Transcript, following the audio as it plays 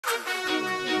Hi,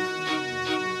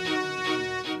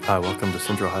 welcome to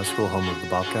Central High School, home of the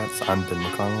Bobcats. I'm Ben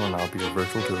McConnell, and I'll be your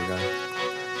virtual tour guide.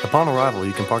 Upon arrival,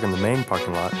 you can park in the main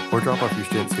parking lot or drop off your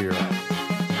students here.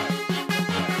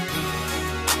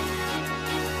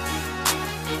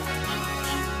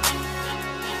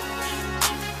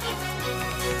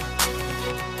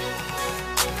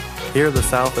 Here are the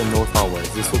south and north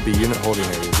hallways. This will be unit holding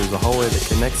areas. There's a hallway that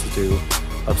connects the two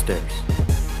upstairs.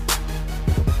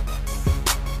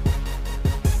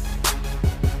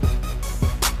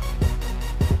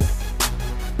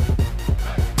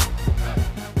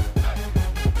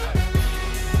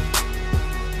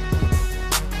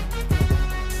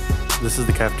 This is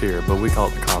the cafeteria, but we call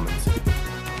it the Commons.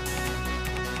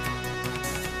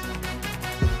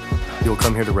 You'll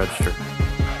come here to register.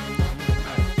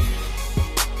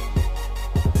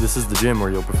 This is the gym where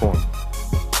you'll perform.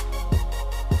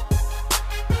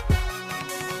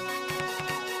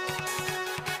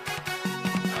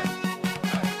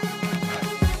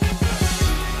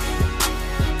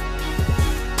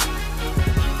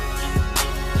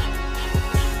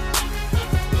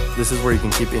 This is where you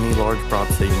can keep any large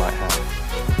props that you might have.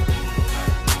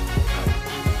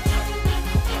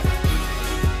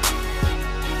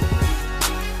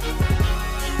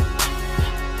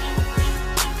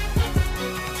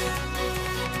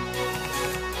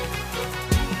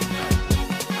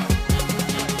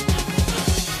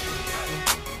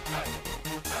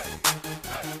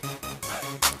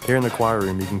 Here in the choir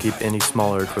room, you can keep any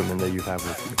smaller equipment that you have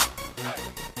with you.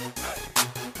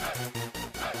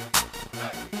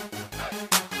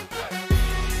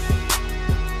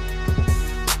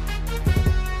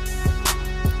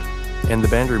 In the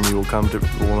band room, you will come to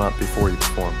warm up before you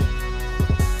perform.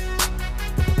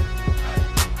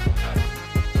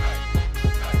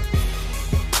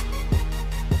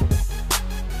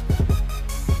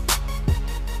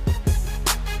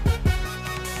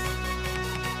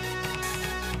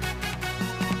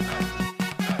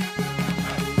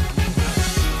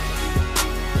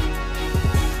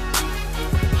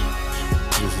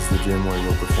 This is the gym where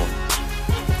you'll perform.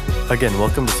 Again,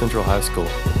 welcome to Central High School.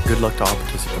 Good luck to all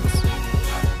participants.